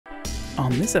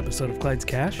On this episode of Clyde's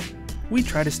Cache, we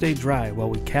try to stay dry while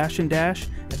we cache and dash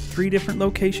at 3 different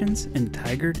locations in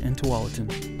Tigard and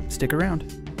Tualatin. Stick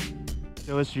around.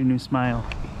 Show us your new smile.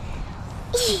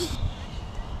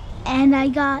 And I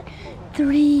got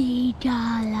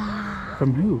 $3.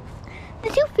 From who? The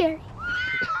Tooth Fairy.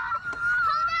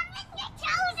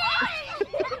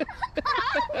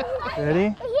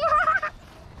 Ready?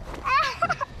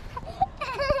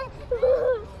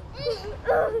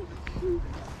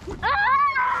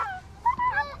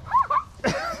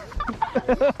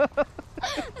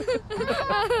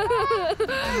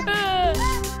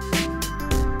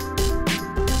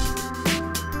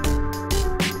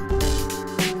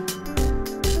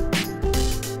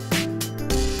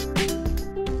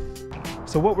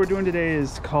 So what we're doing today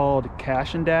is called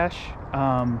Cache and Dash.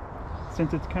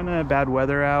 Since it's kind of bad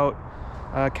weather out,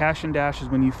 Cache and Dash is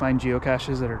when you find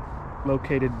geocaches that are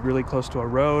located really close to a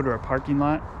road or a parking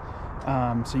lot.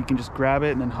 So you can just grab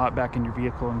it and then hop back in your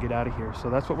vehicle and get out of here. So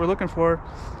that's what we're looking for.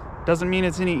 Doesn't mean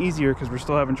it's any easier because we're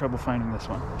still having trouble finding this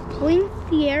one. Point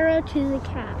the arrow to the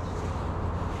cache.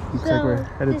 Looks like we're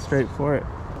headed straight for it.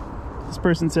 This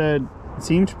person said, it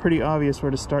seemed pretty obvious where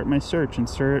to start my search, and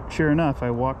sure enough, I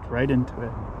walked right into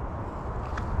it.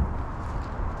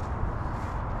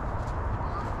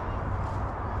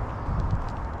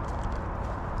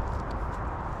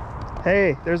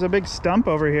 Hey, there's a big stump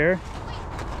over here. Is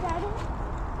that it?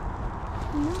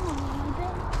 No,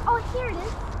 oh, here it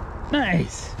is.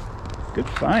 Nice. Good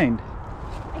find.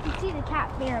 I can see the cat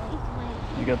barely.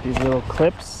 You got these little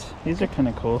clips. These are kind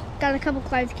of cool. Got a couple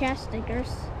Clyde's Cache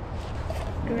stickers.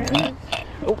 Yeah.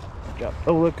 Oh, drop.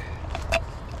 Oh, look.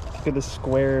 Look at the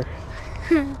square.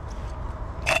 I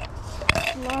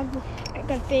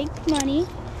got big money.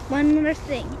 One more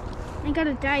thing. I got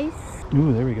a dice.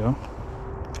 Ooh, there we go.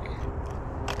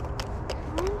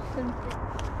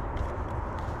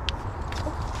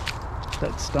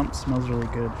 That stump smells really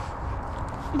good.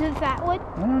 Is it that wood?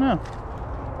 I don't know.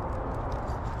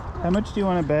 How much do you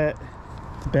want to bet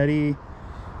Betty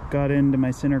got into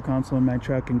my center console in my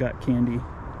truck and got candy?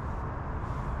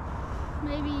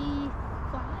 Maybe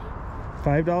 $5.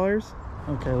 $5?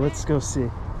 Okay, let's go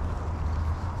see.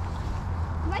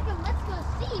 Michael, let's go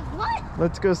see. What?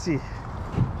 Let's go see.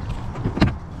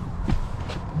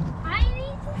 I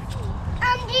need to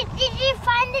see. Did you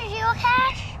find the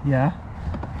geocache? Yeah.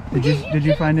 Did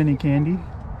you find any candy?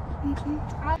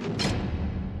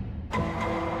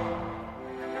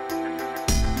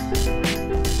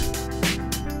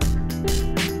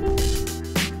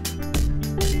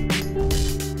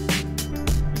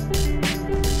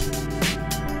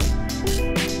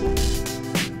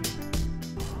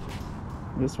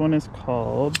 This one is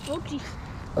called...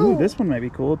 Ooh, this one might be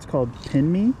cool. It's called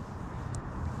Pin Me.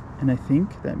 And I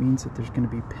think that means that there's going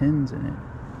to be pins in it.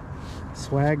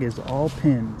 Swag is all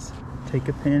pins. Take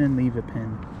a pin and leave a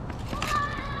pin.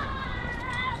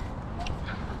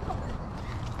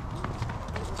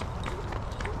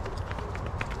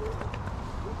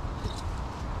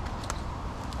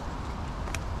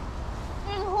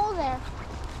 There's a hole there.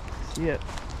 See it?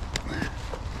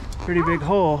 Pretty big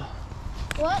hole.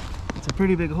 What? It's a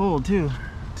pretty big hole too.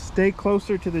 Stay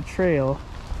closer to the trail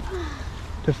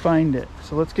to find it.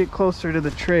 So let's get closer to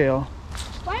the trail.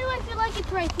 Why do I feel like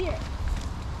it's right here?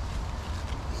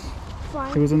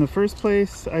 It was in the first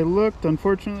place I looked.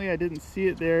 Unfortunately, I didn't see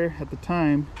it there at the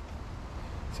time.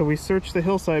 So we searched the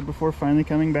hillside before finally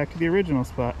coming back to the original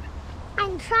spot.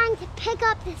 I'm trying to pick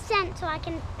up the scent so I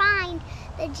can find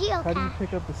the geocache. How do you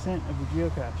pick up the scent of the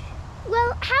geocache?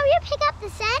 Well, how you pick up the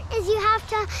scent is you have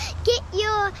to get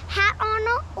your hat on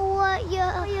or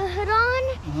your hood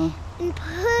on and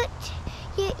put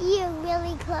your ear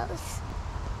really close.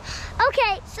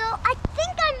 Okay, so I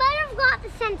think I might have got the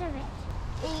scent of it.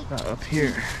 Up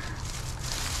here.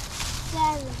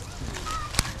 7.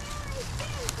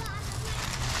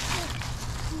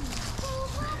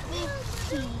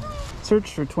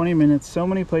 Searched for 20 minutes, so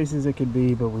many places it could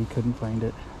be, but we couldn't find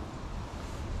it.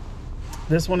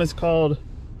 This one is called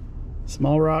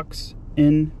Small Rocks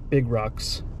in Big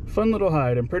Rocks. Fun little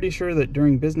hide. I'm pretty sure that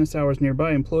during business hours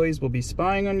nearby, employees will be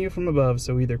spying on you from above,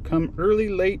 so either come early,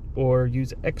 late, or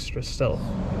use extra stealth.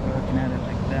 Looking at it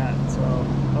like that, so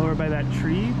over by that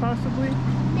tree, possibly?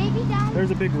 Maybe down.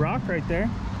 There's a big rock right there.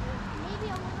 Maybe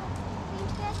a little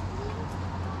princess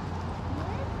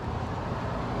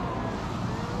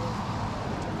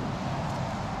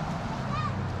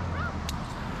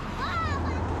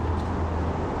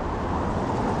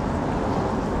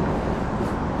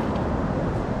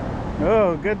blue.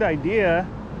 Oh, good idea.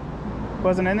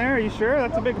 Wasn't in there? Are you sure?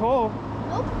 That's a big hole.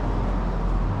 Nope.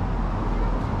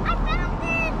 I found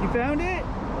it! You found it?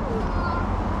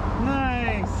 Nice.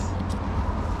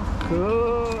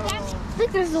 Cool.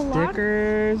 Look, there's a lot.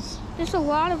 Stickers. There's a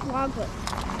lot of logbooks.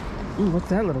 Ooh, what's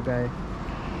that little guy?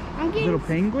 I'm getting. Little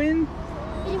penguin?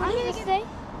 I'm gonna say.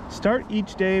 Start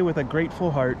each day with a grateful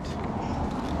heart.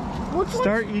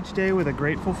 Start each day with a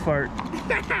grateful fart.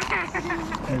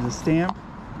 There's a stamp.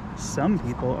 Some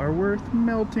people are worth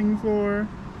melting for.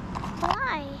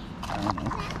 Why? I don't know.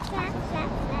 Snap, snap,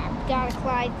 snap. Got a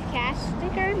Clyde cash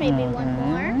sticker. Maybe one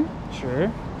more.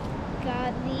 Sure.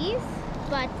 Got these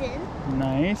buttons.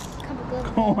 Nice. Couple of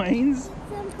Coins.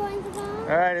 Some coins of all.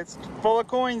 All right, it's full of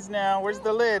coins now. Where's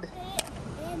the lid?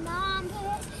 In the armpit.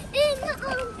 In the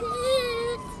armpit.